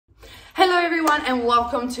Hello everyone and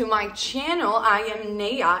welcome to my channel. I am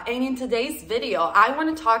Naya, and in today's video I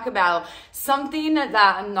want to talk about something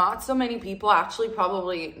that not so many people, actually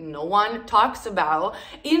probably no one, talks about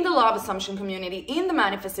in the law of assumption community, in the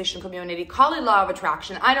manifestation community. Call it law of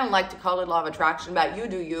attraction. I don't like to call it law of attraction, but you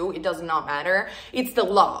do you. It does not matter. It's the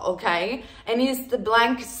law, okay? And it's the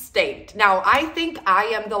blank state. Now I think I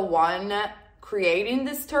am the one creating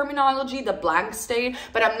this terminology, the blank state,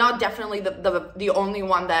 but I'm not definitely the only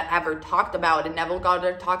one that ever talked about it. Neville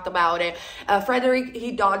Goddard talked about it, Frederick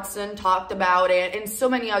E. Dodson talked about it, and so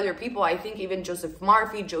many other people. I think even Joseph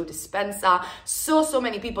Murphy, Joe Dispenza, so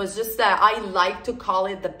many people. It's just that I like to call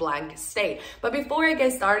it the blank state. But before I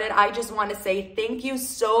get started, I just want to say thank you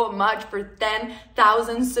so much for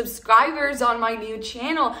 10,000 subscribers on my new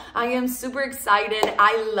channel. I am super excited.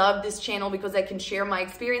 I love this channel because I can share my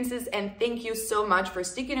experiences, and thank you so much for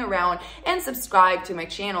sticking around and subscribe to my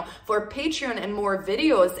channel for Patreon and more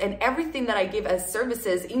videos and everything that I give as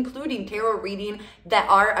services, including tarot reading that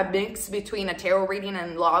are a mix between a tarot reading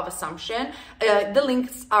and law of assumption. The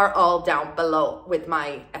links are all down below with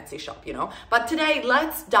my Etsy shop, you know. But today,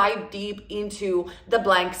 let's dive deep into the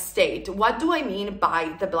blank state. What do I mean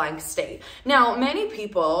by the blank state? Now, many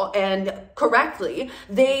people, and correctly,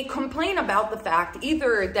 they complain about the fact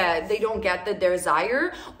either that they don't get the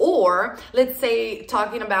desire, or let's say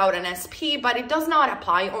talking about an SP, but it does not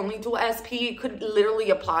apply only to SP. It could literally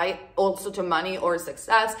apply also to money or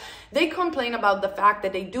success. They complain about the fact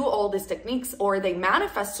that they do all these techniques, or they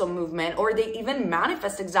manifest some movement, or they even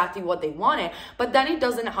manifest exactly what they wanted, but then it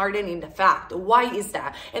doesn't harden in the fact. Why is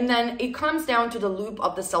that? And then it comes down to the loop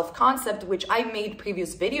of the self-concept, which I made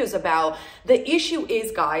previous videos about. The issue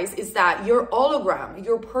is, guys, is that your hologram,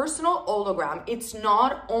 your personal hologram, it's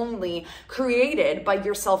not only created by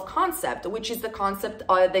your self-concept, which is the concept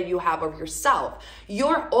that you have of yourself.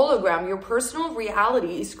 Your hologram, your personal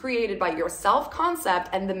reality, is created by your self-concept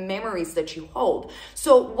and the memories that you hold.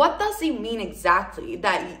 So what does it mean exactly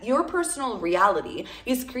that your personal reality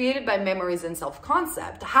is created by memories and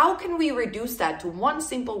self-concept? How can we reduce that to one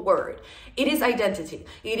simple word? It is identity.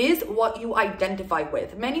 It is what you identify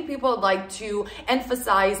with. Many people like to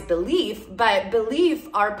emphasize belief, but belief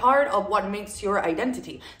are part of what makes your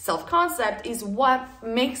identity. Self-concept is what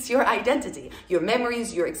makes your identity. Your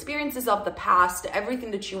memories, your experiences of the past,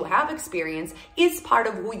 everything that you have experienced is part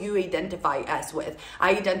of who you identify as with.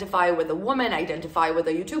 I identify with a woman, I identify with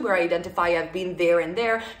a YouTuber, I identify I've been there and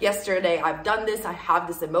there. Yesterday I've done this, I have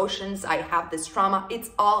these emotions, I have this trauma.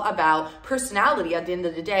 It's all about personality at the end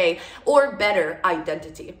of the day, or better,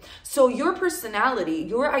 identity. So your personality,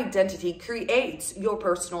 your identity creates your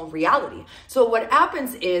personal reality. So what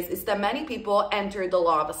happens is that many people enter the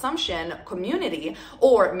law of assumption community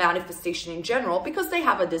or manifestation in general because they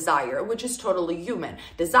have a desire, which is totally human.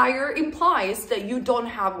 Desire implies that you don't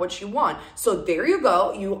have what you want. So there you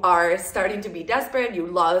go. You are starting to be desperate. You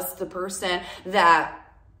lost the person that,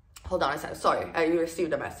 hold on a second. Sorry, I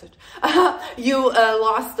received a message. You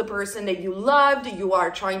lost the person that you loved. You are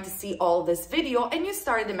trying to see all this video, and you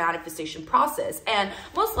started the manifestation process. And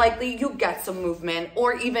most likely you get some movement,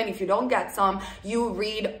 or even if you don't get some, you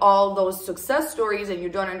read all those success stories and you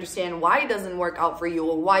don't understand why it doesn't work out for you,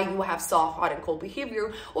 or why you have soft, hot, and cold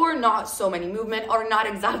behavior, or not so many movement, or not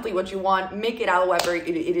exactly what you want. Make it however it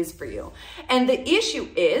is for you. And the issue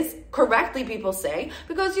is, correctly people say,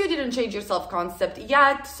 because you didn't change your self-concept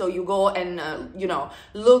yet, so you go and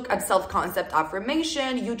look at self-concept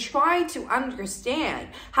affirmation. You try to understand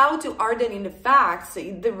how to harden in the facts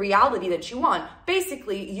the reality that you want.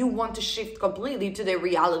 Basically, you want to shift completely to the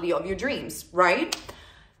reality of your dreams, right?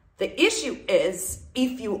 The issue is,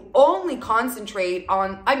 if you only concentrate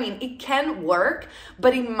on, I mean, it can work,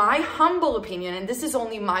 but in my humble opinion, and this is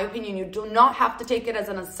only my opinion, you do not have to take it as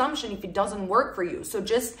an assumption if it doesn't work for you. So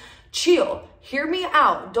just chill, hear me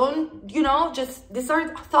out. Don't, these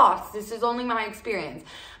are thoughts. This is only my experience.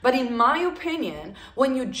 But in my opinion,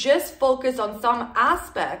 when you just focus on some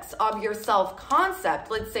aspects of your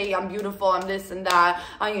self-concept, let's say I'm beautiful, I'm this and that,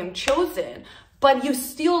 I am chosen, but you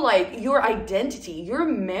still like your identity, your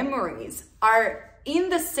memories are in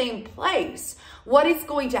the same place, what is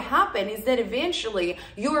going to happen is that eventually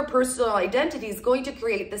your personal identity is going to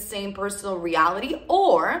create the same personal reality,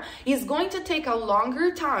 or is going to take a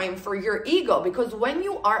longer time for your ego, because when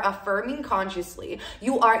you are affirming consciously,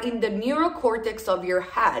 you are in the neurocortex of your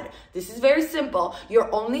head. This is very simple.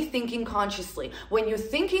 You're only thinking consciously. When you're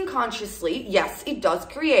thinking consciously, yes, it does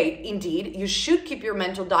create. Indeed, you should keep your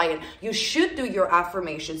mental diet. You should do your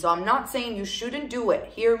affirmations. So I'm not saying you shouldn't do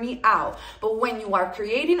it. Hear me out. But when you are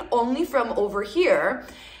creating only from over here,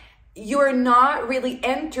 you're not really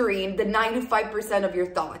entering the 95% of your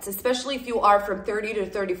thoughts, especially if you are from 30 to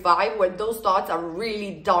 35, where those thoughts are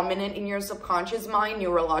really dominant in your subconscious mind,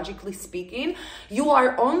 neurologically speaking. You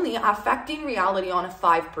are only affecting reality on a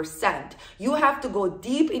 5%. You have to go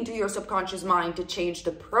deep into your subconscious mind to change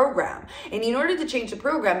the program. And in order to change the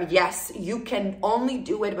program, yes, you can only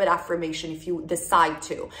do it with affirmation if you decide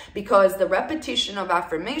to, because the repetition of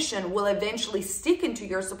affirmation will eventually stick into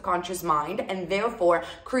your subconscious mind and therefore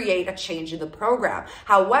create a change in the program.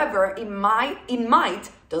 However, it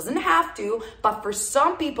might, doesn't have to, but for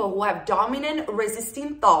some people who have dominant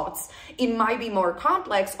resisting thoughts, it might be more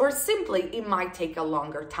complex, or simply it might take a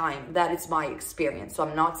longer time. That is my experience. So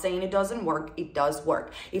I'm not saying it doesn't work. It does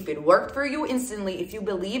work. If it worked for you instantly, if you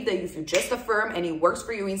believe that if you just affirm and it works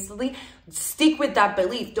for you instantly, stick with that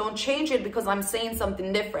belief. Don't change it because I'm saying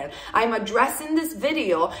something different. I'm addressing this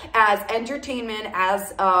video as entertainment,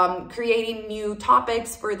 as creating new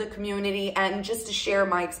topics for the community, and just to share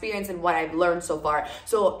my experience and what I've learned so far.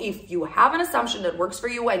 So if you have an assumption that works for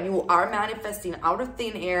you and you are manifesting out of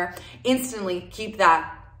thin air, instantly keep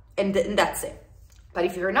that, and that's it. But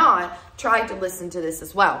if you're not, try to listen to this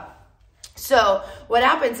as well. So what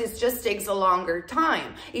happens is just takes a longer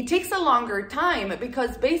time. It takes a longer time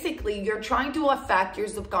because basically you're trying to affect your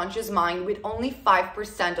subconscious mind with only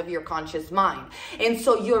 5% of your conscious mind. And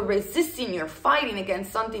so you're resisting, you're fighting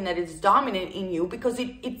against something that is dominant in you because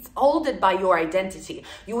it's holded by your identity.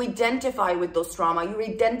 You identify with those trauma. You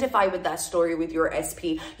identify with that story with your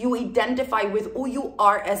SP. You identify with who you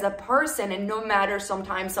are as a person. And no matter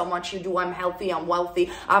sometimes how much you do, I'm healthy, I'm wealthy,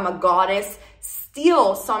 I'm a goddess,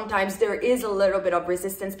 still sometimes there is a little bit of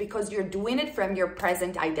resistance because you're doing it from your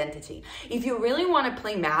present identity. If you really want to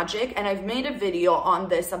play magic, and I've made a video on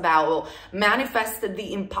this about manifest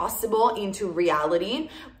the impossible into reality,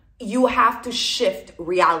 you have to shift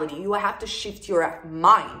reality. You have to shift your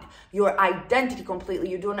mind, your identity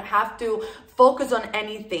completely. You don't have to focus on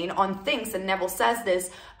anything, on things, and Neville says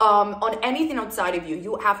this, on anything outside of you.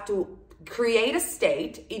 You have to create a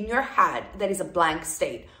state in your head that is a blank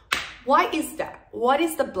state. Why is that? What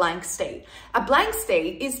is the blank state? A blank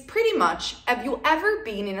state is pretty much, have you ever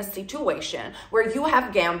been in a situation where you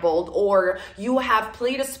have gambled, or you have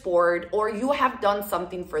played a sport, or you have done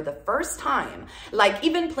something for the first time, like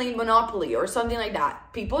even playing Monopoly or something like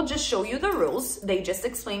that? People just show you the rules, they just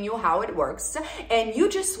explain you how it works, and you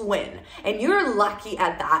just win, and you're lucky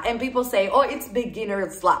at that. And people say, oh, it's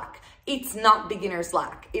beginner's luck. It's not beginner's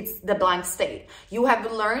luck. It's the blank state. You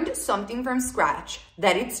have learned something from scratch,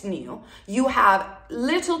 that it's new. You have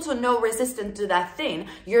little to no resistance to that thing.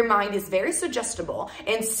 Your mind is very suggestible.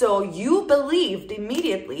 And so you believed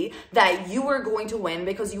immediately that you were going to win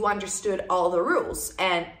because you understood all the rules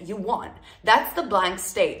and you won. That's the blank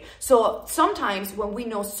state. So sometimes when we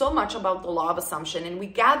know so much about the law of assumption and we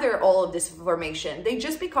gather all of this information, they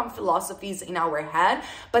just become philosophies in our head,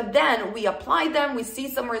 but then we apply them, we see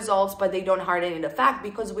some results, but they don't harden into fact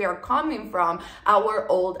because we are coming from our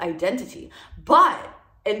old identity. But,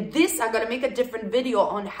 and this, I'm going to make a different video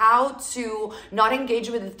on how to not engage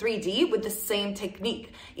with the 3D with the same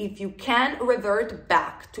technique. If you can revert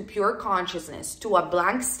back to pure consciousness, to a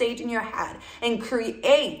blank state in your head, and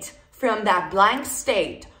create from that blank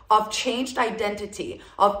state of changed identity,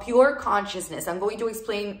 of pure consciousness. I'm going to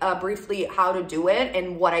explain briefly how to do it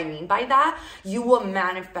and what I mean by that. You will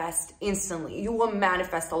manifest instantly. You will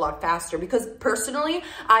manifest a lot faster, because personally,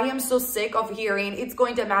 I am so sick of hearing it's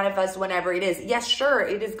going to manifest whenever it is. Yes, sure,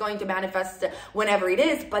 it is going to manifest whenever it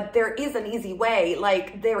is, but there is an easy way.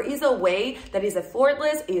 Like, there is a way that is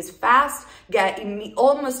effortless, is fast, get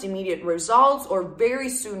almost immediate results or very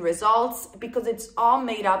soon results, because it's all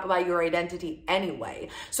made up by your identity anyway.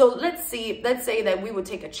 So let's say that we would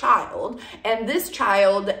take a child, and this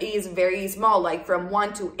child is very small, like from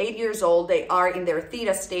 1 to 8 years old. They are in their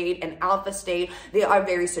theta state and alpha state. They are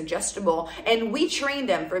very suggestible, and we train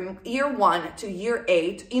them from year 1 to year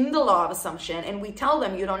 8 in the law of assumption, and we tell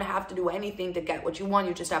them you don't have to do anything to get what you want.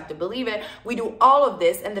 You just have to believe it. We do all of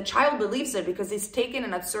this, and the child believes it because he's taking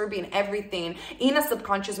and absorbing everything in a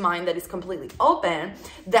subconscious mind that is completely open.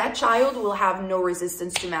 That child will have no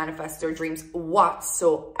resistance to manifest their dreams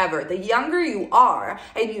whatsoever. The younger you are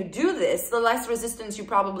and you do this, the less resistance you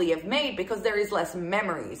probably have made, because there is less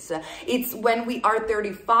memories. It's when we are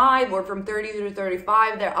 35 or from 30 to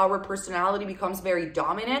 35 that our personality becomes very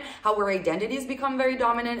dominant, our identities become very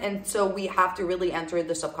dominant, and so we have to really enter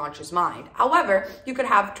the subconscious mind. However, you could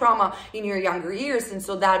have trauma in your younger years, and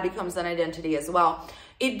so that becomes an identity as well.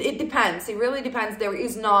 It depends. It really depends. There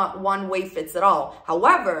is not one way fits it all.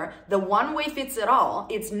 However, the one way fits it all,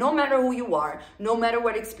 it's no matter who you are, no matter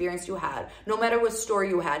what experience you had, no matter what story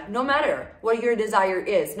you had, no matter what your desire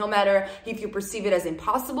is, no matter if you perceive it as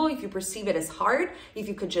impossible, if you perceive it as hard, if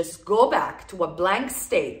you could just go back to a blank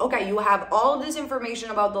state. Okay, you have all this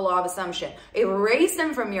information about the law of assumption. Erase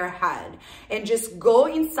them from your head and just go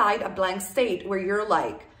inside a blank state where you're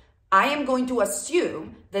like, I am going to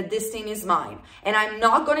assume that this thing is mine. And I'm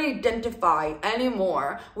not going to identify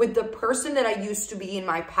anymore with the person that I used to be in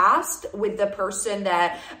my past, with the person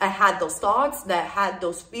that I had those thoughts, that had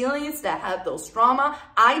those feelings, that had those trauma.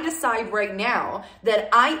 I decide right now that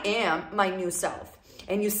I am my new self.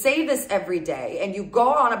 And you say this every day and you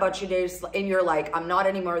go on about your days and you're like, I'm not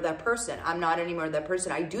anymore that person. I'm not anymore that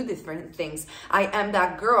person. I do different things. I am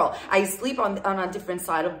that girl. I sleep on a different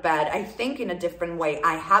side of bed. I think in a different way.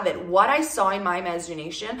 I have it. What I saw in my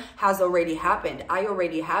imagination has already happened. I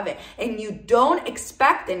already have it. And you don't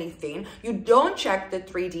expect anything. You don't check the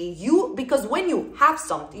 3D. Because when you have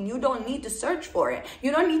something, you don't need to search for it.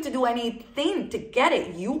 You don't need to do anything to get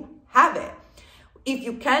it. You have it. If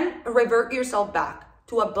you can revert yourself back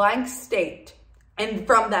to a blank state, and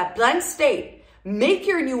from that blank state, make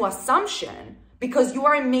your new assumption, because you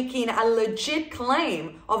are making a legit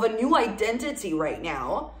claim of a new identity right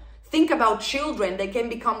now. Think about children. They can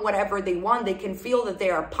become whatever they want. They can feel that they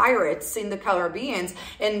are pirates in the Caribbean,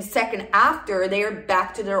 and second after, they are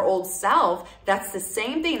back to their old self. That's the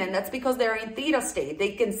same thing, and that's because they're in theta state.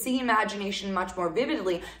 They can see imagination much more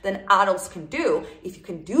vividly than adults can do. If you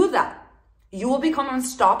can do that, you will become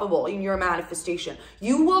unstoppable in your manifestation.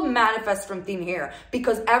 You will manifest from thin air,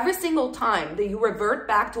 because every single time that you revert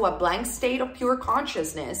back to a blank state of pure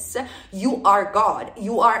consciousness, you are God.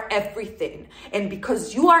 You are everything. And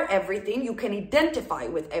because you are everything, you can identify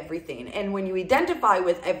with everything. And when you identify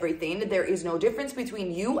with everything, there is no difference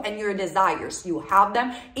between you and your desires. You have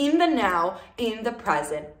them in the now, in the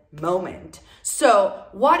present moment. So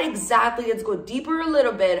what exactly, let's go deeper a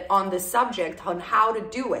little bit on the subject on how to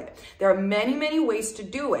do it. There are many, many ways to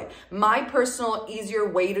do it. My personal easier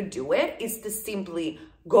way to do it is to simply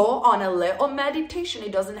go on a little meditation.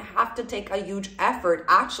 It doesn't have to take a huge effort.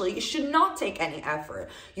 Actually, it should not take any effort.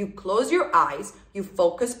 You close your eyes, you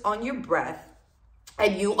focus on your breath,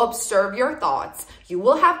 and you observe your thoughts. You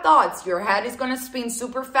will have thoughts. Your head is going to spin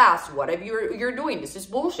super fast. Whatever you're doing, this is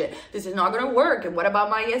bullshit. This is not going to work. And what about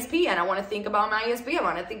my ESP? And I want to think about my ESP. I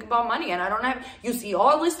want to think about money. And I don't have, you see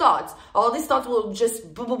all these thoughts. All these thoughts will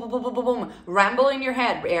just boom, boom, boom, boom, boom, boom, ramble in your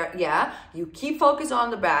head. Yeah. You keep focusing on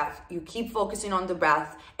the breath. You keep focusing on the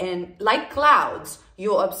breath. And like clouds,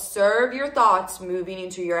 you observe your thoughts moving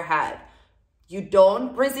into your head. You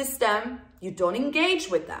don't resist them. You don't engage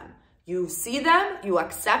with them. You see them, you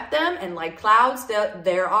accept them, and like clouds,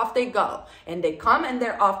 they're off they go. And they come and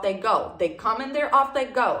they're off they go. They come and they're off they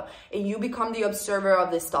go. And you become the observer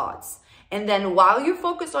of these thoughts. And then while you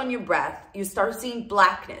focus on your breath, you start seeing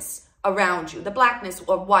blackness around you. The blackness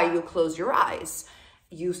of why you close your eyes.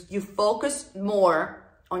 You focus more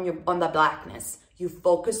on the blackness. You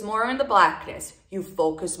focus more on the blackness. You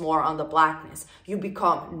focus more on the blackness. You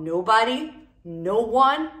become nobody, no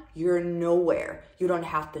one. You're nowhere. You don't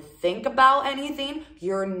have to think about anything.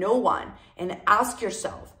 You're no one. And ask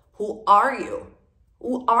yourself, who are you?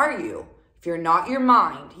 Who are you? If you're not your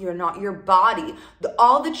mind, you're not your body,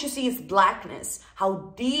 all that you see is blackness.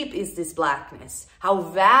 How deep is this blackness? How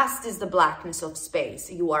vast is the blackness of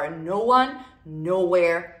space? You are no one,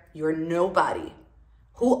 nowhere. You're nobody.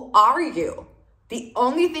 Who are you? The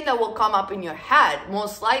only thing that will come up in your head,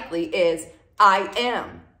 most likely, is I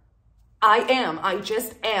am. I am, I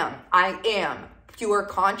just am, I am pure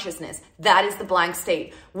consciousness. That is the blank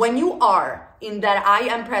state. When you are in that I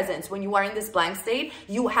am presence, when you are in this blank state,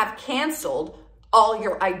 you have canceled all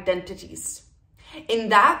your identities. In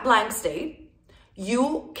that blank state,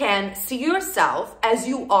 you can see yourself as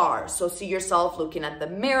you are. So see yourself looking at the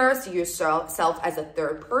mirror, see yourself as a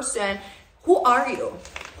third person. Who are you?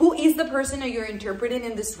 Who is the person that you're interpreting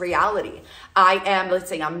in this reality? I am, let's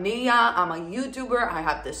say I'm Nia, I'm a YouTuber, I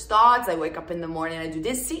have these thoughts, I wake up in the morning, I do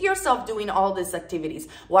this. See yourself doing all these activities.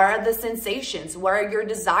 What are the sensations? What are your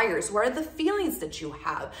desires? What are the feelings that you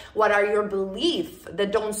have? What are your beliefs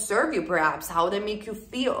that don't serve you perhaps? How they make you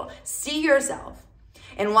feel? See yourself.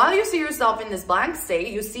 And while you see yourself in this blank state,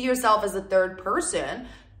 you see yourself as a third person,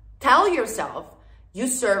 tell yourself, you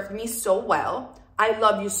served me so well. I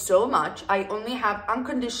love you so much. I only have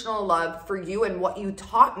unconditional love for you and what you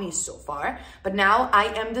taught me so far. But now I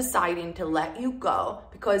am deciding to let you go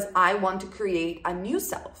because I want to create a new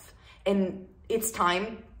self. And it's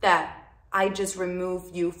time that I just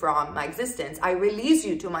remove you from my existence. I release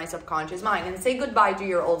you to my subconscious mind and say goodbye to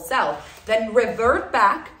your old self. Then revert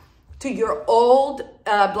back to your old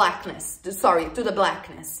blackness, to the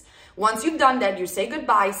blackness. Once you've done that, you say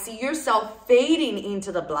goodbye, see yourself fading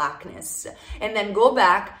into the blackness, and then go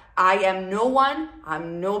back. I am no one,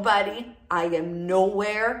 I'm nobody, I am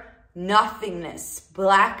nowhere, nothingness,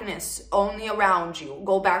 blackness only around you.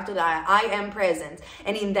 Go back to that I am present.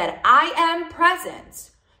 And in that I am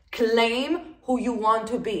present, claim who you want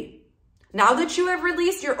to be. Now that you have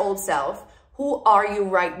released your old self, who are you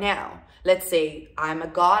right now? Let's say I'm a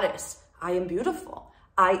goddess. I am beautiful.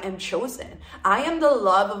 I am chosen. I am the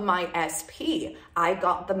love of my SP. I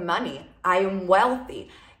got the money. I am wealthy.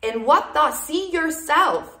 And what thought? See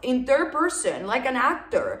yourself in third person, like an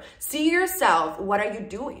actor. See yourself. What are you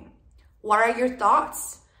doing? What are your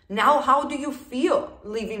thoughts? Now, how do you feel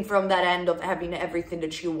living from that end of having everything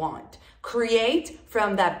that you want? Create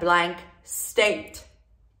from that blank state.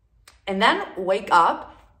 And then wake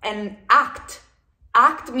up and act.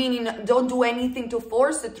 Act meaning don't do anything to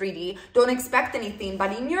force the 3D. Don't expect anything.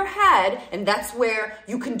 But in your head, and that's where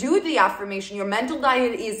you can do the affirmation. Your mental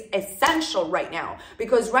diet is essential right now.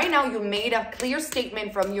 Because right now you made a clear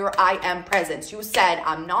statement from your I am presence. You said,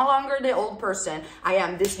 I'm no longer the old person. I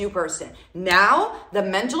am this new person. Now, the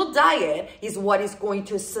mental diet is what is going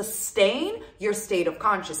to sustain your state of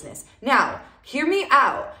consciousness. Now, hear me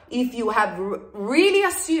out. If you have really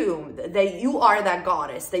assumed that you are that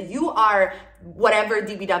goddess, that you are whatever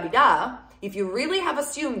dibby-dabby-da, if you really have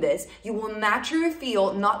assumed this, you will naturally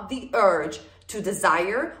feel not the urge to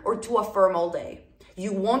desire or to affirm all day.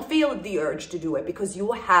 You won't feel the urge to do it because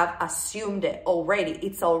you have assumed it already.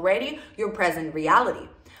 It's already your present reality.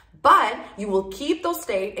 But you will keep those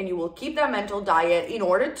state and you will keep that mental diet in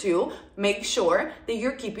order to make sure that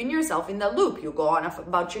you're keeping yourself in the loop. You go on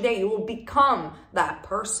about your day. You will become that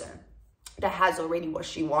person that has already what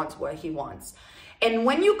she wants, what he wants. And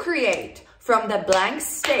when you create from the blank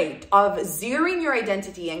state of zeroing your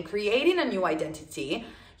identity and creating a new identity,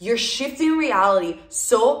 you're shifting reality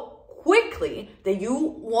so quickly that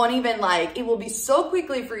you won't even it will be so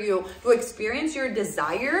quickly for you to experience your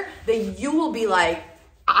desire that you will be like,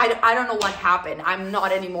 I don't know what happened. I'm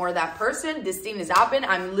not anymore that person. This thing has happened.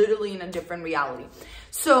 I'm literally in a different reality.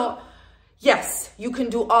 So yes, you can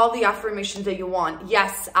do all the affirmations that you want.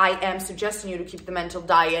 Yes, I am suggesting you to keep the mental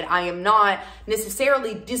diet. I am not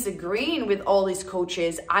necessarily disagreeing with all these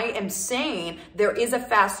coaches. I am saying there is a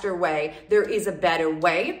faster way. There is a better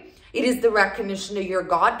way. It is the recognition that you're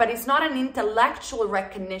God, but it's not an intellectual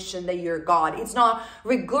recognition that you're God. It's not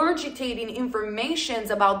regurgitating informations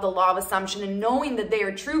about the law of assumption and knowing that they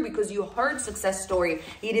are true because you heard success story.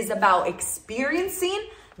 It is about experiencing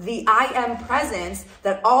the I am presence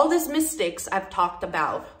that all these mystics I've talked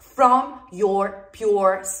about from your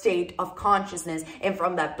pure state of consciousness. And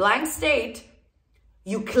from that blank state,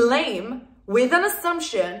 you claim with an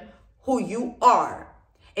assumption who you are.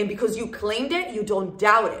 And because you claimed it, you don't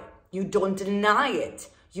doubt it. You don't deny it.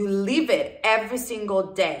 You live it every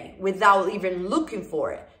single day without even looking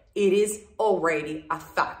for it. It is already a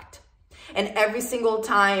fact. And every single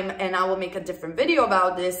time, and I will make a different video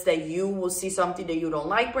about this, that you will see something that you don't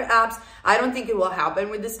like perhaps. I don't think it will happen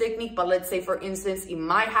with this technique, but let's say for instance, it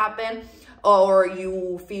might happen, or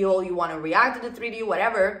you feel you want to react to the 3D,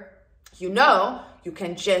 whatever, you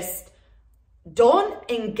can just don't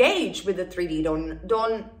engage with the 3D.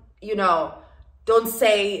 Don't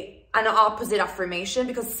say an opposite affirmation,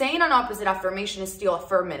 because saying an opposite affirmation is still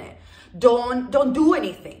affirming it. Don't do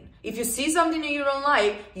anything. If you see something that you don't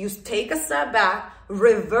like, you take a step back,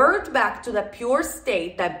 revert back to that pure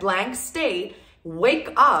state, that blank state,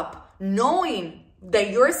 wake up knowing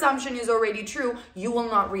that your assumption is already true. You will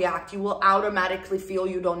not react. You will automatically feel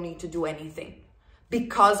you don't need to do anything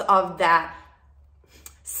because of that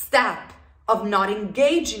step of not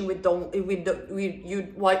engaging with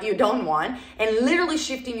what you don't want, and literally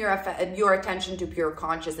shifting your attention to pure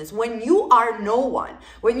consciousness. When you are no one,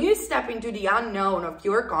 when you step into the unknown of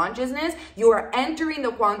pure consciousness, you are entering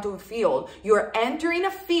the quantum field. You're entering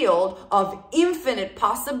a field of infinite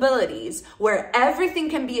possibilities where everything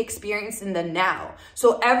can be experienced in the now.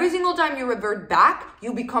 So every single time you revert back,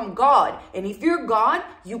 you become God. And if you're God,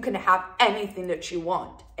 you can have anything that you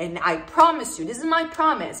want. And I promise you, this is my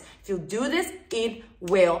promise, if you do this, it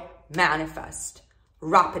will manifest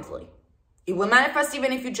rapidly. It will manifest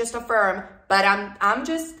even if you just affirm, but I'm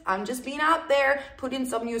just being out there putting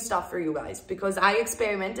some new stuff for you guys because I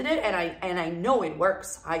experimented it and I know it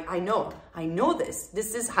works. I know this.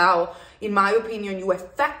 This is how, in my opinion, you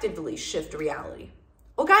effectively shift reality.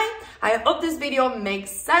 Okay, I hope this video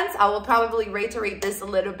makes sense. I will probably reiterate this a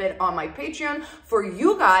little bit on my Patreon for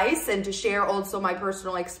you guys and to share also my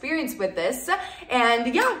personal experience with this.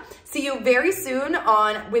 And yeah, see you very soon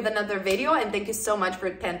with another video. And thank you so much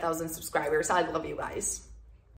for 10,000 subscribers. I love you guys.